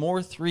shoots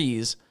more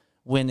threes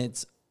when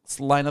it's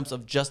lineups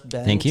of just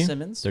Ben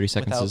Simmons 30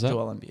 seconds without is up.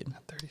 Joel Embiid.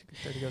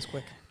 30 goes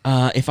quick.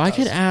 If I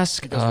could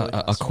ask really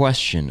a fast.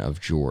 question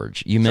of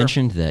George, you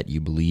mentioned that you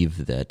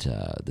believe that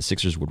the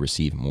Sixers would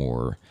receive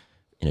more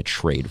in a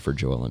trade for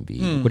Joel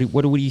Embiid.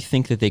 What do you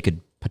think that they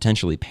could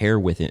potentially pair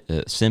with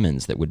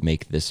Simmons that would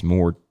make this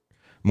more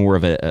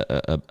of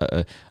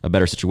a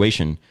better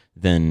situation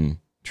than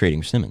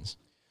trading Simmons?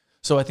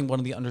 So I think one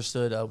of the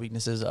understood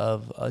weaknesses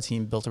of a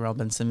team built around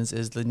Ben Simmons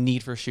is the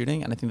need for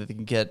shooting, and I think that they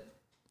can get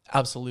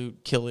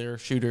absolute killer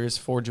shooters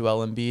for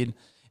Joel Embiid,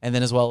 and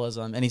then as well as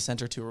any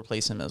center to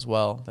replace him as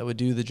well. That would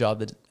do the job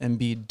that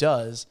Embiid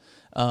does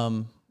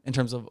in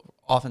terms of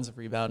offensive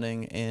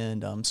rebounding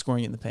and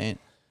scoring in the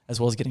paint, as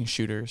well as getting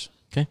shooters.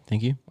 Okay,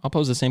 thank you. I'll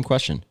pose the same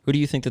question. Who do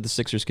you think that the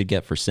Sixers could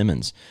get for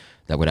Simmons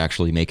that would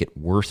actually make it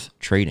worth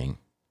trading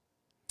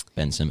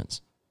Ben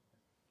Simmons?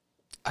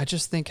 I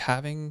just think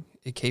having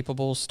a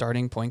capable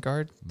starting point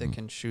guard that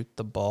can shoot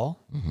the ball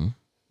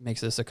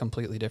makes this a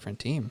completely different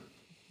team.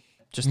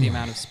 Just the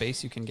amount of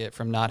space you can get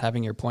from not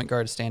having your point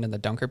guard stand in the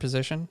dunker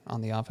position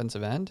on the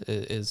offensive end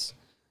is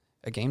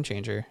a game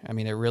changer. I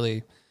mean, it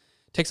really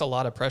takes a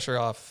lot of pressure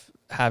off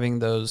having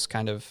those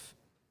kind of,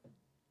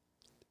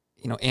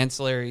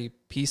 ancillary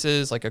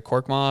pieces like a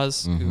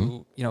Korkmaz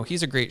who,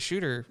 he's a great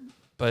shooter,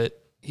 but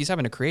he's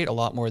having to create a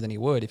lot more than he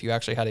would if you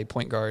actually had a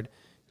point guard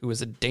who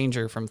was a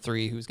danger from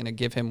three, who's going to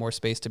give him more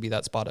space to be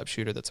that spot-up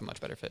shooter that's a much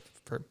better fit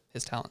for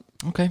his talent.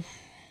 Okay.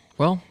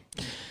 Well,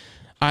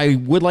 I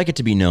would like it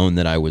to be known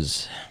that I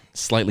was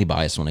slightly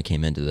biased when I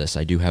came into this.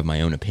 I do have my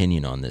own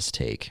opinion on this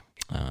take.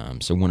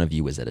 So one of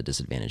you is at a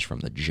disadvantage from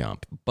the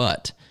jump.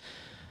 But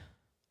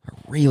a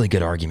really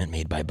good argument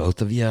made by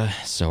both of you.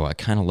 So I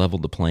kind of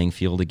leveled the playing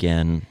field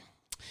again.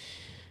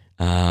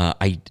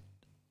 I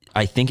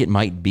think it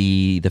might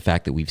be the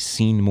fact that we've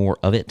seen more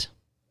of it.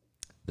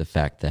 The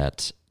fact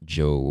that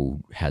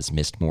Joel Embiid has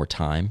missed more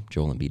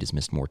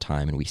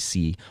time, and we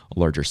see a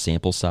larger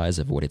sample size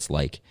of what it's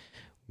like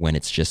when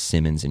it's just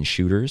Simmons and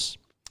shooters.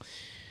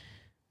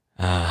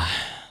 But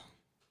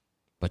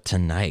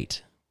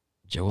tonight,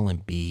 Joel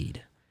Embiid,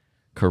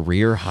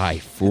 career high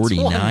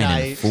 49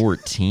 and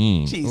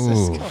 14.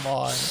 Jesus, Ooh. come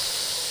on.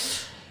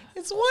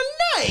 It's one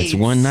night. It's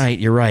one night.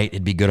 You're right.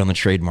 It'd be good on the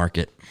trade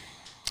market.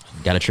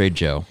 Got to trade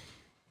Joe.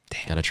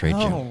 Got to trade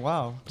Oh, Joe.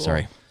 wow. Cool.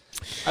 Sorry.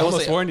 I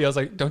almost warned you. I was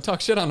like, don't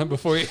talk shit on him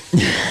before you.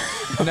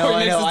 No, I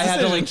makes know. his I had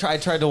to decision. I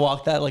tried to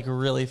walk that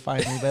really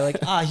finely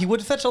by he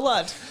would fetch a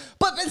lot,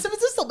 but Ben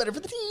Simmons is still better for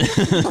the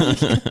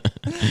team.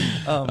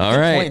 All good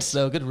right. points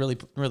though. Good, really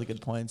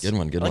good points. Good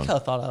one, good I like one. how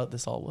thought out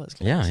this all was.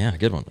 Yeah,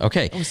 good one.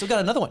 Okay. Oh, we still got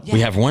another one. Yeah.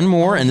 We have one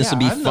more, and this will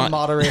be I'm the fun.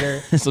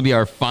 moderator. This will be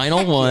our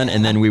final one,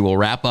 and then we will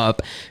wrap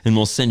up, and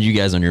we'll send you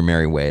guys on your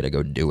merry way to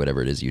go do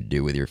whatever it is you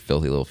do with your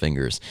filthy little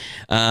fingers,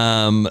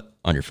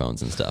 on your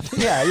phones and stuff.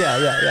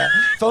 Yeah.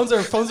 Phones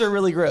are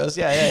really gross.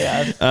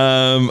 Yeah.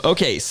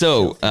 Okay,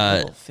 so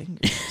Little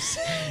fingers.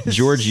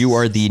 George, you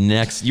are the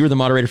next. You are the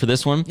moderator for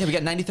this one. Yeah, we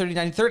got 90-30,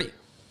 90-30.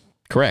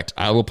 Correct.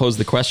 I will pose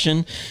the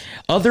question.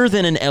 Other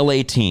than an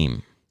LA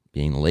team,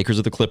 being the Lakers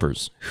or the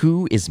Clippers,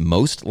 who is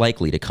most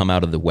likely to come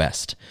out of the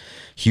West?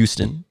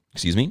 Houston,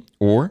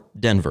 or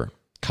Denver?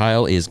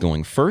 Kyle is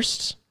going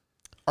first.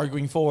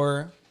 Arguing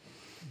for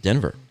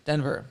Denver.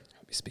 Denver.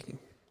 I'll be speaking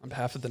on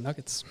behalf of the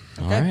Nuggets.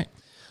 Okay.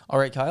 All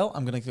right, Kyle.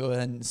 I'm going to go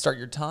ahead and start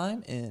your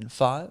time in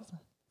 5,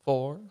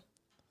 4,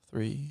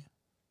 3,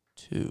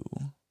 2,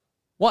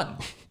 1.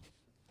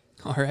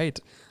 All right.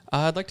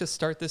 I'd like to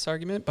start this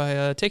argument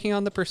by taking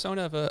on the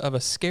persona of a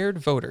scared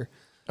voter.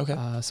 Okay.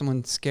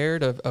 Someone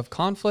scared of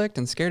conflict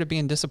and scared of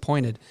being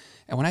disappointed.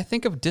 And when I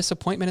think of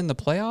disappointment in the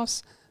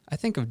playoffs, I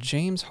think of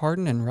James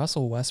Harden and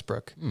Russell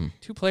Westbrook,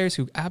 two players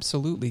who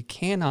absolutely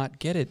cannot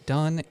get it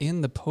done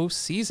in the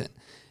postseason.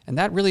 And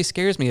that really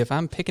scares me if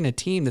I'm picking a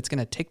team that's going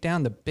to take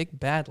down the big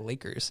bad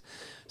Lakers.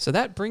 So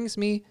that brings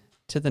me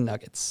to the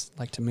Nuggets. I'd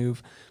like to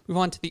move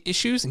on to the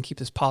issues and keep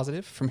this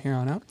positive from here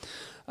on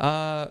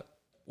out.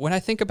 When I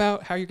think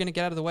about how you're going to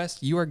get out of the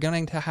West, you are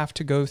going to have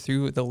to go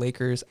through the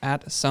Lakers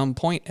at some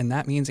point, and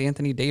that means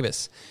Anthony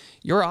Davis.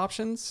 Your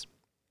options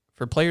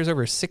for players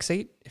over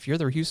 6'8", if you're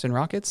the Houston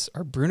Rockets,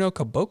 are Bruno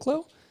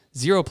Caboclo,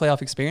 0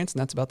 playoff experience, and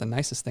that's about the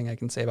nicest thing I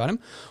can say about him,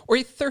 or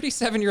a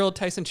 37-year-old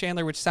Tyson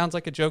Chandler, which sounds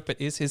like a joke, but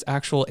is his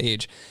actual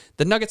age.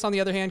 The Nuggets, on the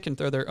other hand, can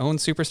throw their own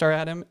superstar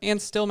at him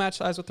and still match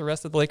size with the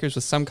rest of the Lakers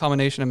with some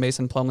combination of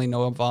Mason Plumlee,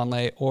 Noah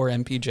Vonleh, or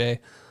MPJ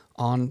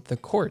on the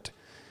court.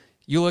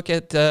 You look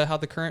at how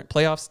the current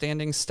playoff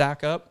standings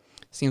stack up.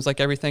 Seems like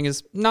everything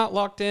is not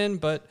locked in,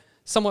 but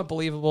somewhat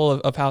believable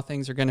of how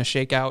things are going to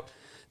shake out.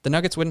 The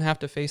Nuggets wouldn't have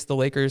to face the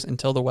Lakers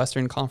until the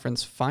Western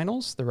Conference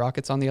Finals. The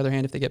Rockets, on the other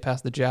hand, if they get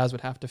past the Jazz,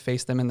 would have to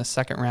face them in the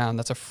second round.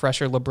 That's a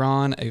fresher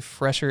LeBron, a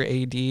fresher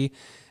AD,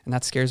 and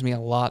that scares me a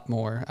lot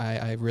more.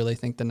 I really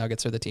think the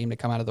Nuggets are the team to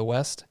come out of the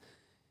West,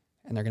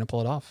 and they're going to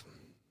pull it off.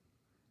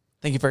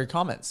 Thank you for your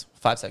comments.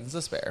 5 seconds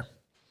to spare.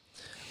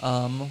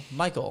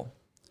 Michael,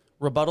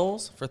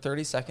 rebuttals for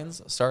 30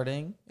 seconds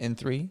starting in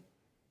 3,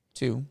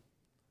 2,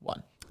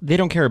 1. They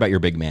don't care about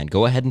your big man.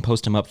 Go ahead and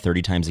post him up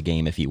 30 times a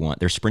game if you want.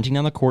 They're sprinting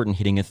down the court and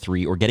hitting a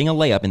three or getting a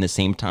layup in the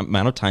same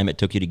amount of time it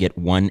took you to get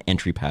one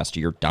entry pass to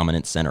your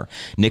dominant center.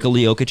 Nikola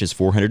Jokic is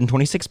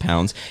 426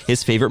 pounds.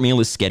 His favorite meal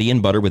is sketty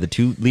and butter with a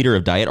 2-liter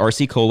of Diet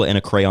RC Cola and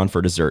a crayon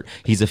for dessert.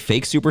 He's a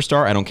fake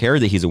superstar. I don't care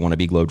that he's a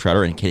wannabe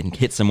Globetrotter and can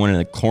hit someone in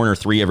a corner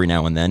three every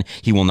now and then.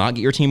 He will not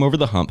get your team over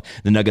the hump.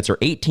 The Nuggets are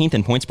 18th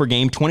in points per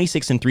game,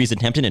 26 in threes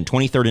attempted, and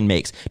 23rd in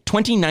makes,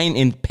 29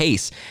 in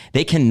pace.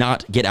 They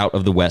cannot get out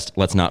of the West.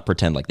 Let's not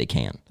pretend like they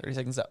can. 30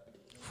 seconds up.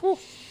 Whew.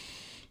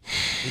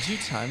 Did you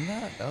time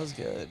that? That was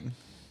good.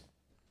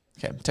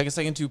 Okay, take a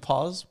second to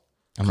pause.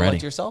 I'm Collect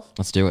ready. yourself.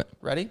 Let's do it.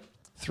 Ready?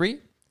 3,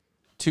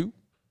 2,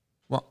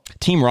 1.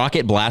 Team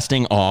Rocket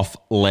blasting off.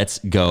 Let's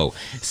go.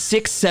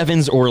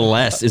 6-7s or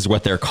less is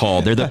what they're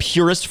called. They're the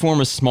purest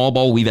form of small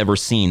ball we've ever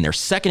seen. They're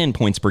second in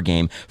points per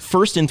game,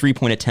 first in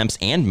 3-point attempts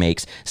and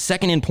makes,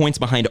 second in points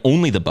behind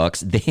only the Bucks.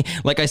 They,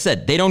 like I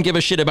said, they don't give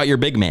a shit about your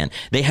big man.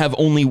 They have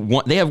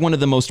one of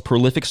the most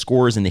prolific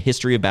scorers in the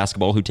history of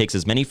basketball who takes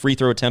as many free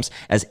throw attempts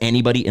as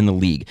anybody in the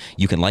league.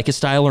 You can like his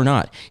style or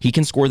not. He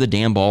can score the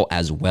damn ball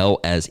as well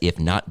as, if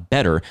not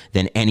better,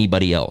 than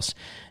anybody else.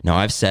 Now,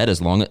 I've said,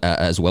 as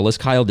well as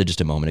Kyle did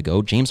just a moment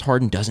ago, James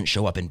Harden doesn't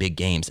show up in big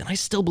games, and I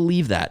still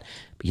believe that.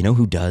 But you know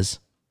who does?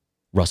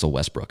 Russell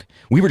Westbrook.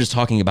 We were just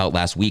talking about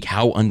last week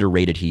how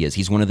underrated he is.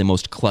 He's one of the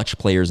most clutch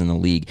players in the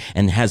league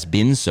and has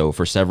been so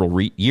for several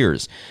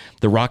years.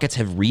 The Rockets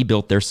have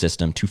rebuilt their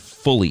system to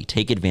fully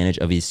take advantage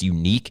of his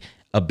unique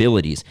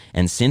abilities,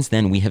 and since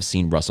then we have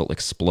seen Russell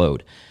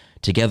explode.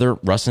 Together,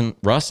 Russ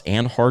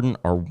and Harden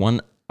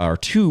are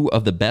two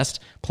of the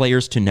best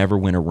players to never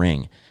win a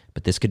ring.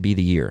 But this could be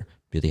the year.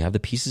 Do they have the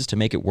pieces to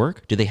make it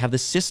work? Do they have the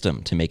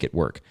system to make it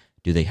work?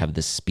 Do they have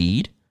the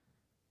speed?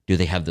 Do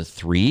they have the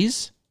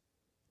threes?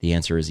 The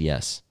answer is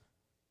yes.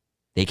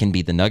 They can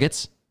beat the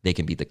Nuggets. They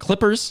can beat the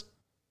Clippers.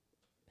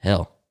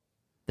 Hell,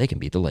 they can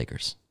beat the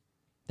Lakers.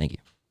 Thank you.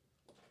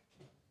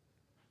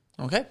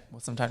 Okay,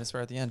 with some time to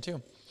spare at the end,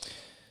 too.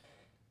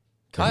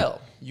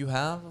 Kyle, you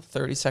have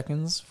 30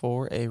 seconds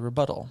for a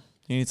rebuttal.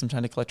 You need some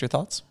time to collect your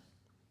thoughts?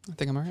 I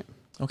think I'm all right.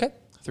 Okay,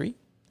 3,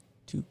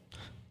 2,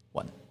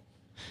 1.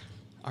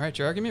 All right,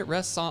 your argument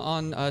rests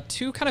on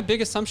two kind of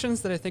big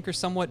assumptions that I think are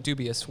somewhat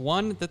dubious.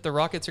 One, that the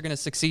Rockets are going to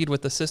succeed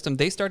with the system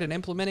they started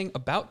implementing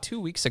about 2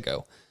 weeks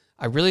ago.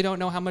 I really don't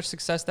know how much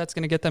success that's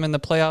going to get them in the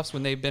playoffs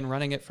when they've been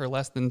running it for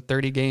less than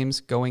 30 games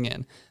going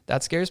in.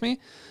 That scares me.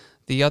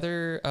 The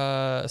other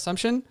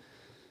assumption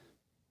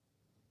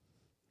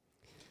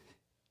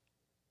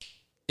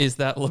is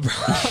that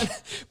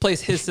LeBron plays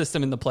his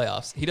system in the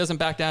playoffs. He doesn't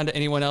back down to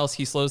anyone else.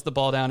 He slows the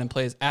ball down and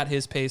plays at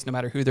his pace no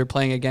matter who they're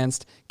playing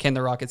against. Can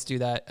the Rockets do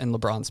that in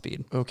LeBron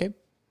speed? Okay.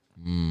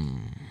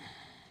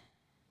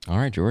 All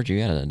right, George, you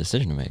got a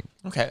decision to make.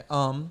 Okay.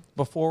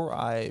 Before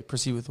I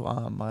proceed with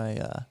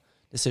my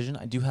decision,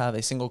 I do have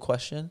a single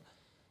question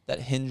that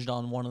hinged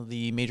on one of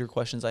the major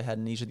questions I had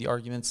in each of the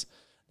arguments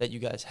that you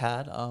guys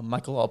had.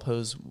 Michael, I'll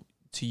pose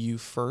to you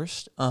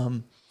first.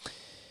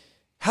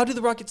 How do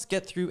the Rockets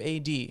get through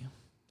AD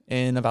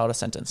in about a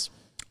sentence?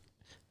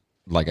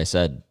 Like I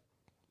said,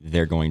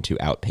 they're going to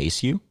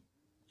outpace you,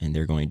 and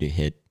they're going to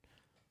hit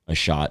a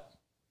shot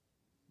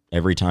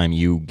every time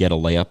you get a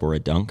layup or a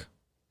dunk.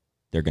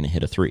 They're going to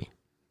hit a three,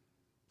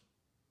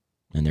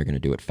 and they're going to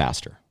do it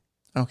faster.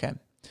 Okay.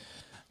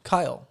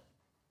 Kyle,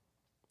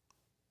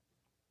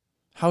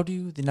 how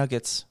do the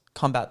Nuggets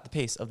combat the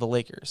pace of the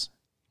Lakers?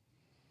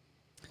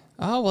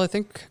 Oh, well, I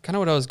think kind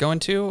of what I was going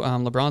to.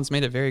 LeBron's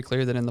made it very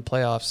clear that in the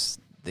playoffs,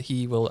 that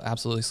he will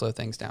absolutely slow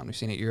things down. We've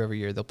seen it year over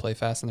year. They'll play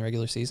fast in the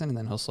regular season, and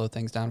then he'll slow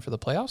things down for the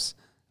playoffs.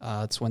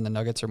 It's when the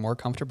Nuggets are more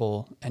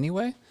comfortable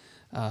anyway.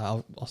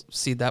 I'll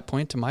cede that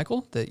point to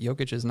Michael, that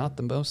Jokic is not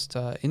the most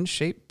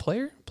in-shape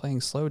player. Playing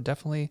slow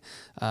definitely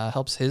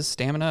helps his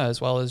stamina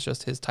as well as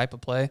just his type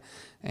of play.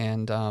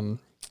 And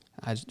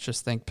I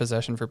just think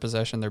possession for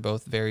possession, they're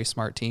both very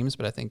smart teams,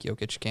 but I think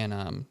Jokic can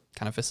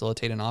kind of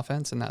facilitate an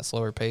offense in that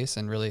slower pace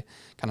and really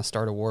kind of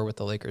start a war with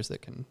the Lakers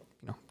that can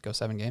go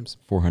 7 games.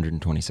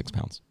 426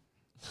 pounds.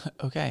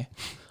 Okay.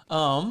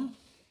 All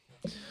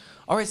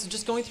right, so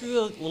just going through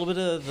a little bit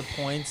of the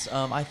points,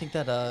 I think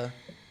that,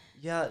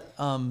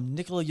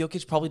 Nikola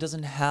Jokic probably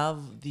doesn't have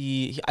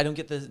I don't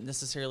get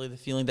necessarily the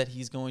feeling that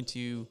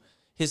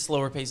his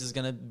slower pace is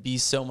going to be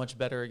so much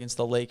better against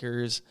the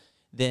Lakers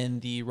than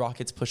the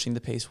Rockets pushing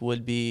the pace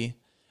would be.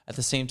 At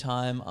the same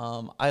time,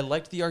 I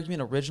liked the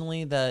argument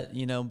originally that,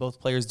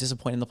 both players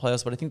disappointed in the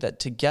playoffs, but I think that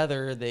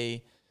together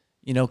they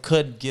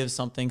could give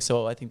something.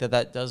 So I think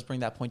that does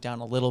bring that point down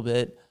a little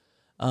bit.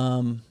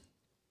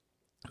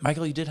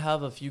 Michael, you did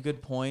have a few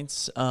good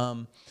points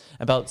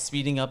about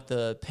speeding up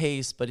the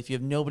pace, but if you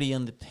have nobody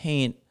in the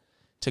paint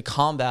to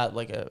combat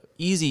like a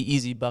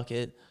easy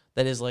bucket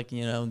that is like,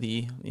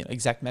 the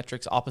exact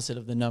metrics opposite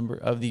of the number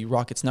of the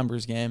Rockets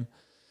numbers game.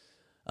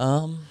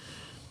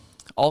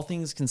 All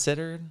things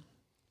considered,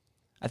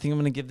 I think I'm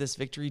going to give this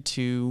victory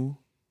to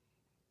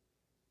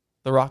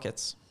the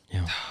Rockets.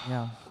 Yeah.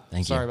 Yeah.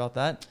 Thank you. Sorry about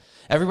that.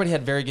 Everybody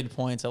had very good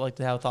points. I liked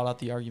how thought out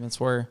the arguments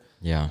were.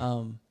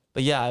 Yeah.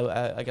 But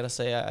yeah, I gotta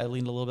say I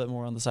leaned a little bit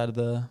more on the side of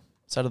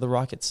the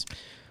Rockets.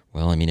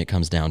 Well, I mean, it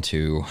comes down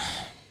to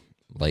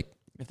like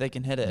If they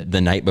can hit it.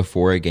 the night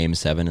before a Game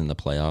 7 in the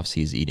playoffs,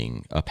 he's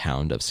eating a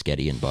pound of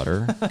Sketty and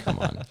butter. Come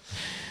on.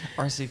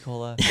 RC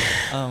Cola.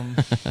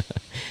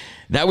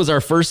 That was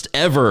our first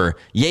ever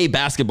Yay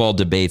Basketball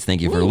debates.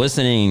 Thank you for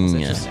listening.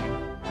 Interesting.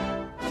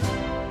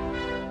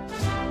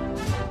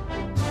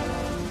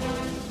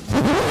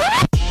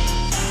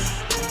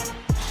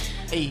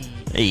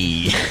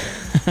 Hey.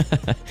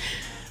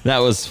 That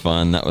was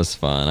fun.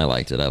 I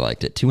liked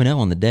it. 2-0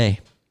 on the day.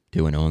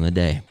 2-0 on the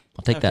day.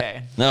 I'll take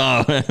Okay. that.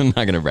 No, I'm not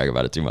going to brag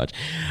about it too much.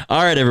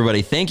 All right,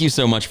 everybody. Thank you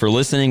so much for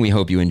listening. We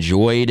hope you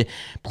enjoyed.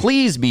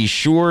 Please be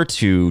sure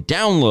to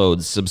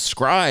download,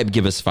 subscribe,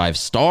 give us 5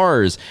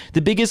 stars.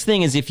 The biggest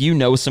thing is if you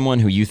know someone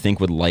who you think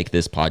would like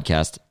this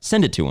podcast,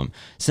 send it to them.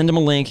 Send them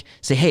a link.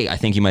 Say, hey, I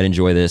think you might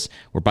enjoy this.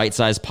 We're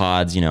bite-sized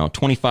pods,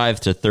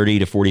 25 to 30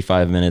 to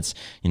 45 minutes,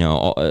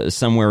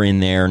 somewhere in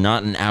there,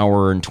 not an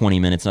hour and 20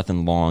 minutes,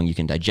 nothing long. You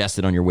can digest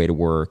it on your way to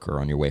work or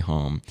on your way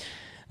home.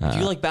 If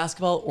you like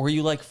basketball or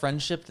you like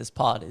friendship, this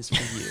pod is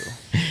for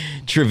you.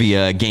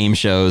 Trivia, game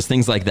shows,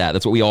 things like that.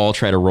 That's what we all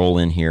try to roll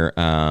in here.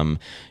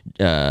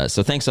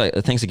 So thanks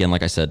again.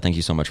 Like I said, thank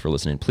you so much for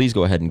listening. Please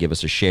go ahead and give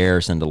us a share,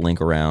 send a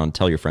link around,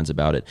 tell your friends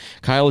about it.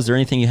 Kyle, is there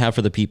anything you have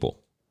for the people?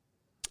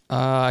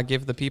 I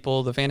give the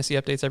people the fantasy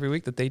updates every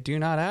week that they do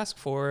not ask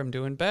for. I'm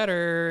doing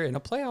better in a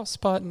playoff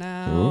spot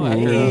now. Ooh.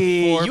 After a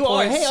Hey, 4 you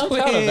are. point Hey, I'm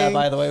proud of that, swing.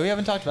 by the way. We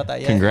haven't talked about that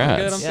yet.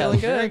 Congrats. Good, I'm Yeah, feeling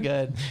very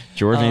good. good.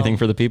 George, anything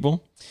for the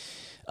people?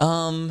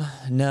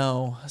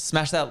 No.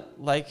 Smash that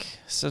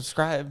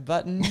subscribe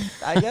button,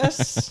 I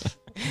guess.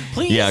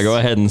 Please. Yeah, go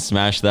ahead and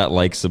smash that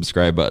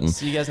subscribe button.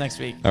 See you guys next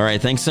week. All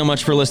right, thanks so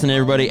much for listening,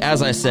 everybody.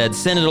 As I said,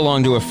 send it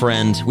along to a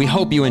friend. We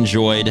hope you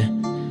enjoyed.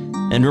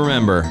 And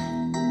remember,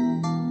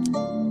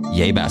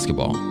 yay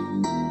basketball.